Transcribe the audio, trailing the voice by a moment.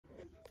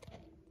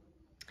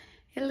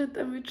Hello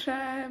Tamie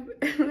tribe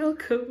and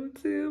welcome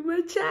to my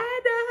channel.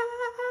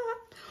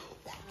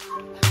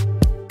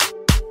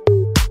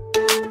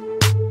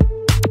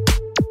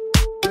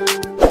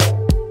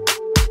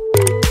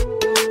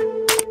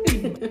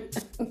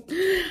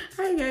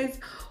 Hi guys,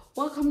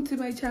 welcome to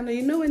my channel.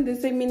 You know when they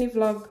say mini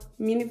vlog,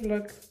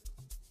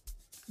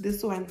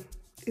 this one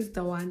is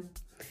the one.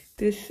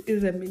 This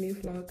is a mini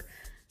vlog.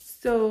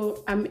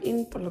 So I'm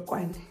in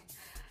Polokwane.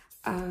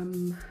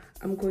 I'm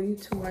going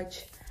to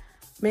watch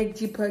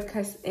MacG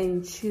Podcast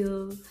and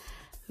chill,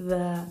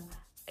 the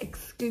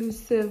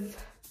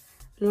exclusive,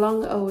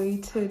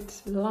 long-awaited,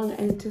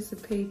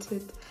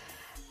 long-anticipated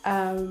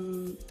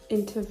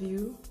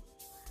interview,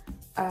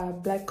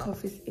 Black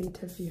Coffee's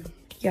interview.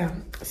 Yeah,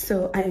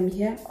 so I am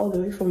here all the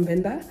way from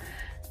Venda,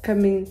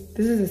 coming.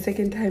 This is the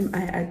second time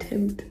I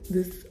attempt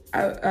this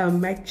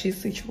MacG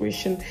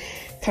situation,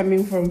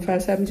 coming from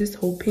first. I'm just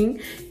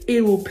hoping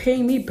it will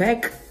pay me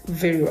back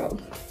very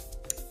well.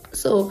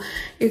 So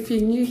if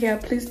you're new here,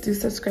 please do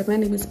subscribe. My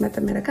name is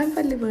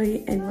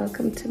leevoy and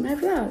welcome to my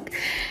vlog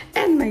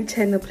and my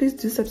channel. Please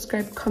do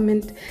subscribe,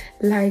 comment,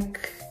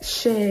 like,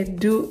 share,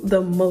 do the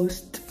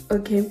most,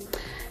 okay?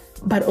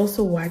 But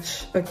also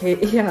watch, okay?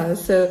 Yeah,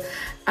 so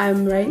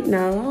I'm right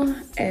now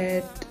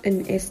at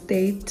an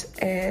estate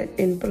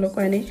in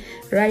Polokwane,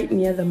 right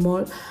near the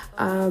mall.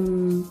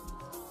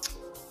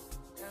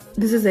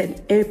 This is an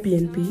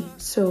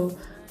Airbnb, so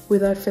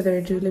without further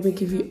ado, let me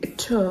give you a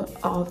tour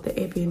of the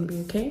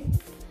Airbnb, okay?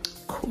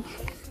 Cool.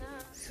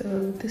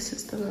 So this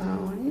is the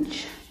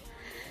lounge,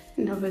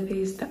 and over there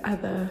is the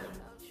other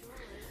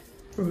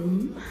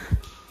room,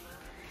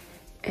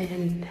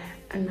 and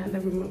another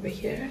room over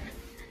here,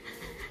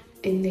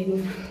 and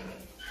then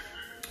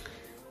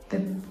the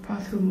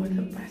bathroom with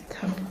the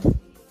bathtub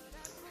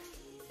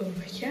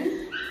over here.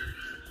 And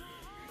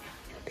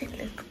then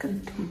let's go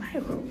to my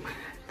room.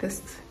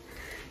 This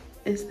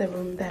is the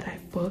room that I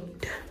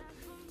booked.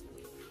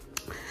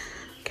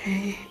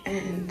 Okay,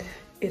 and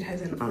it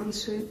has an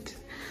ensuite,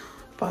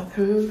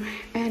 bathroom,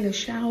 and a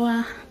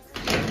shower.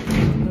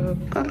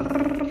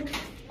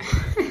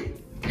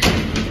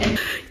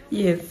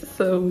 Yes,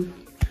 so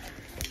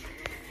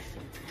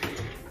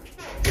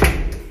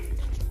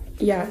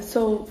yeah,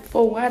 so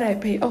for what I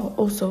pay, oh,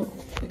 also,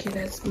 okay,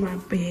 that's my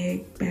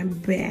bag, my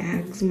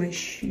bags, my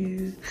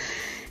shoes,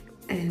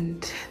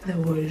 and the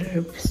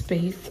wardrobe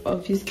space.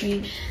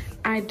 Obviously,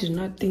 I do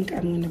not think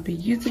I'm gonna be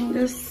using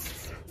this.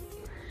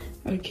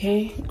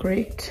 Okay,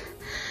 great.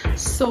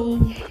 So,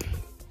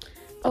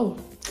 oh,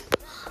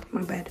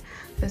 my bad.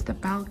 There's the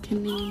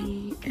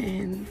balcony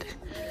and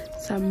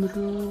some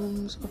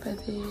rooms over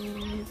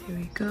there. There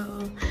we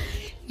go.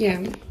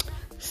 Yeah,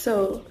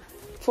 so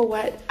for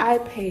what I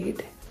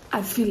paid,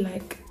 I feel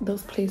like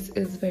those place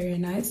is very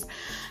nice.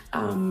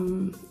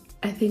 I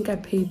think I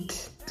paid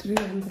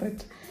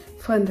 400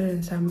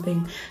 and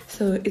something,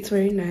 so it's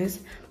very nice.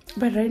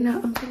 But right now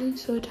I'm feeling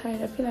so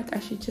tired. I feel like I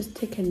should just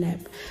take a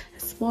nap, a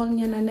small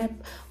nyana nap,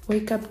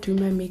 wake up, do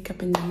my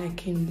makeup, and then I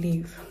can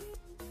leave.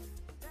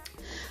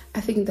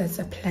 I think that's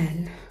a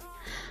plan.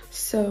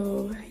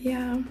 So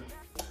yeah,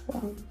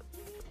 well,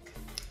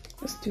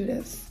 let's do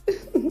this.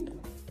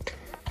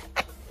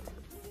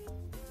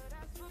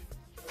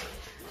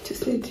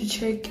 Just need to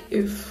check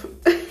if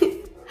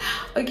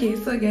okay,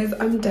 so guys,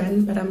 I'm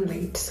done, but I'm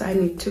late, so I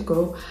need to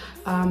go.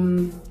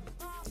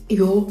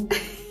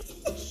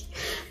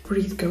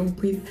 Breathe, girl,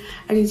 breathe.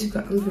 I need to go.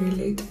 I'm very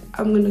late.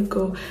 I'm gonna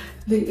go.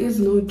 There is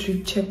no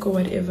drip check or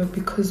whatever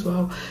because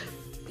wow,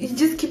 you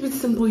just keep it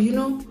simple, you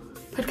know.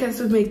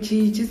 Podcast with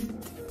MacG, just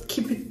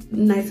keep it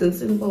nice and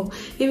simple.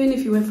 Even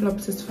if you wear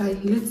flops, it's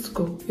fine. Let's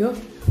go, yo.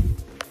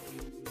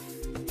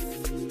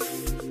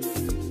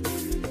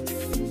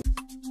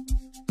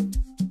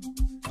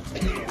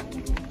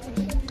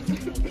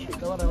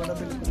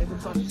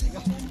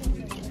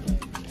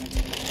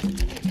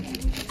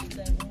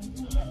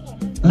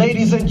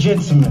 Ladies and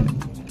gentlemen,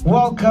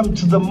 welcome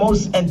to the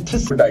most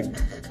anticipated,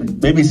 like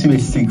maybe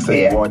Series 6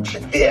 and watch.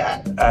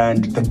 Yeah.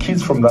 And the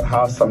kids from that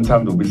house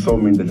sometimes will be so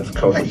mean they just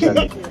close the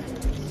channel.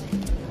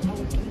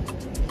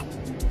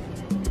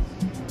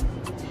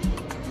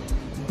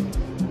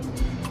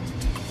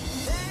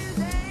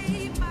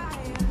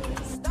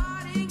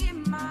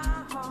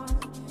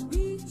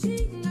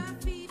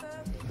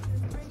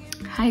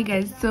 Hi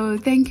guys, so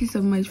thank you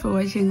so much for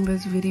watching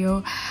this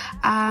video.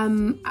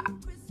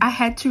 I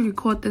had to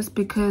record this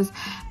because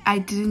I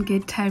didn't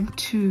get time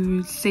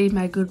to say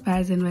my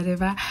goodbyes and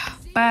whatever.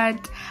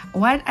 But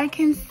what I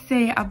can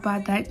say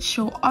about that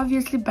show,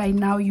 obviously by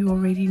now you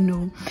already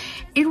know,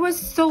 it was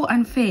so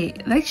unfair.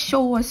 That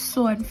show was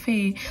so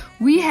unfair.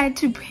 We had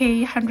to pay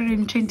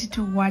 120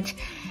 to watch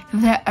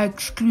the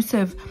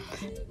exclusive,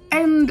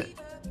 and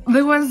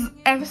there was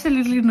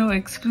absolutely no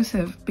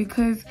exclusive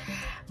because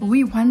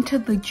we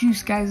wanted the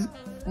juice, guys.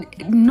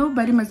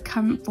 Nobody must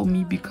come for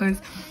me because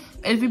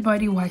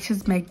everybody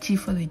watches MacG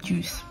for the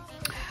juice.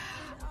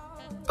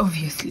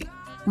 Obviously,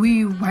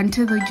 we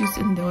wanted the juice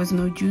and there was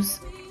no juice.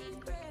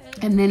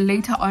 And then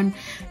later on,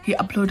 he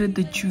uploaded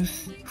the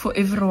juice for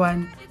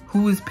everyone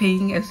who was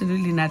paying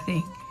absolutely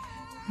nothing.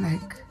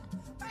 Like,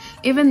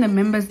 even the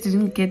members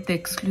didn't get the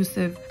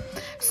exclusive.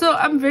 So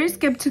I'm very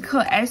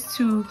skeptical as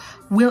to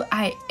will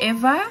I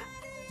ever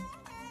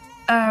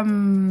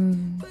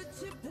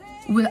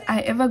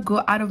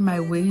go out of my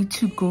way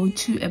to go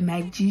to a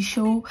MacG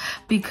show,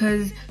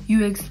 because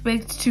you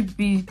expect to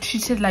be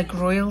treated like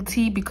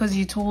royalty because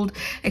you told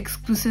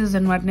exclusives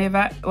and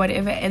whatever,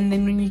 and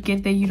then when you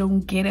get there you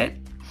don't get it.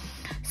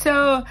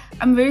 So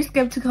I'm very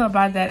skeptical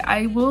about that.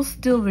 I will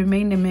still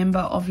remain a member,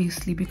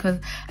 obviously, because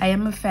I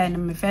am a fan.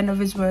 I'm a fan of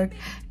his work,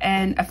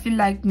 and I feel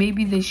like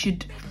maybe they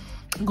should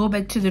go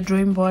back to the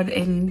drawing board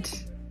and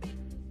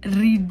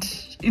read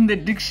in the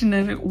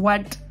dictionary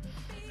what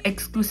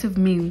exclusive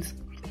means.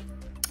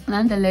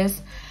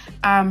 Nonetheless,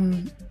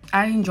 I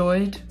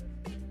enjoyed.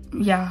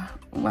 Yeah,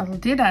 well,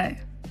 did I?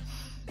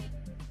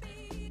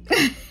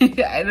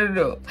 I don't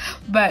know,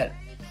 but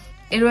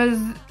it was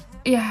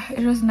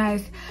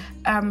nice.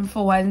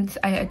 For once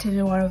I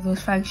attended one of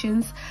those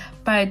functions.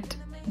 But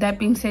that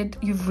being said,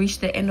 you've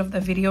reached the end of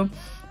the video.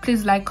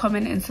 Please like,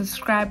 comment and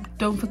subscribe.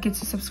 Don't forget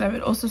to subscribe,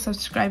 and also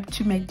subscribe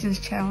to MacG's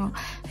channel.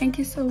 Thank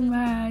you so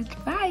much.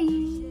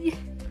 Bye.